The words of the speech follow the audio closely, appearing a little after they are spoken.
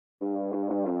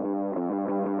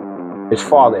his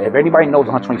father, if anybody knows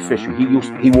 125th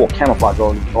Street, he wore camouflage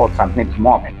all the time. His name was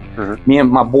Marvin. Me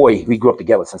and my boy, we grew up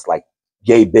together since like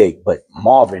yay big. But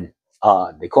Marvin,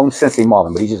 they call him Sensei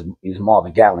Marvin, but he's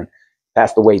Marvin Gallon.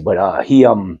 Passed away, but he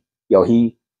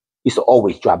used to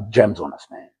always drop gems on us,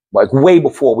 man. Like way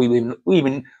before we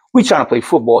trying to play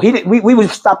football. We would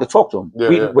stop to talk to him.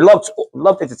 We loved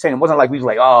to entertain him. It wasn't like we was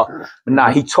like, oh, but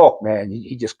nah, he talked, man.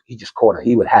 He just caught it.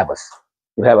 He would have us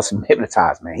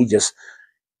hypnotized, man. He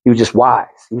was just wise.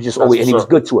 He was just always, and he was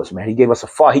good to us, man. He gave us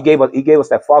he gave us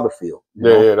that father feel.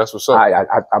 Yeah, that's what's up.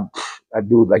 I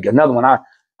do like another one. I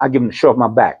give him the shirt off my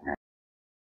back, man.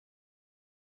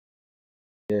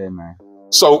 Yeah, man.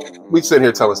 So we sit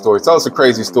here telling stories. Tell us a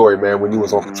crazy story, man, when you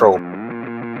was on patrol.